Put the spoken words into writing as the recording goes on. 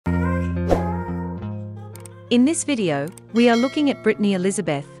In this video, we are looking at Brittanny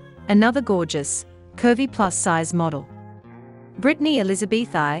Elizabeth, another gorgeous, curvy plus-size model. Brittanny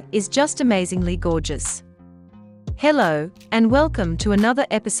Elizabeth is just amazingly gorgeous. Hello, and welcome to another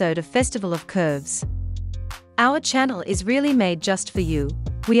episode of Festival of Curves. Our channel is really made just for you.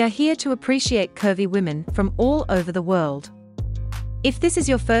 We are here to appreciate curvy women from all over the world. If this is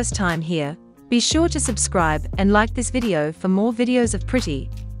your first time here, be sure to subscribe and like this video for more videos of pretty,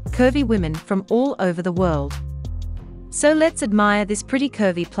 curvy women from all over the world. So let's admire this pretty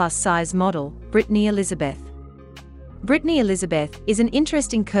curvy plus-size model, Brittanny Elizabeth. Brittanny Elizabeth is an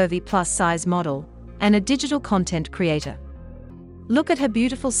interesting curvy plus-size model and a digital content creator. Look at her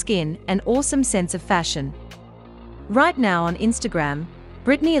beautiful skin and awesome sense of fashion. Right now on Instagram,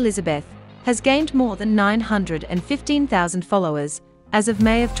 Brittanny Elizabeth has gained more than 915,000 followers as of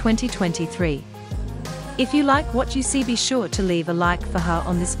May of 2023. If you like what you see, be sure to leave a like for her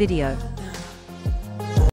on this video.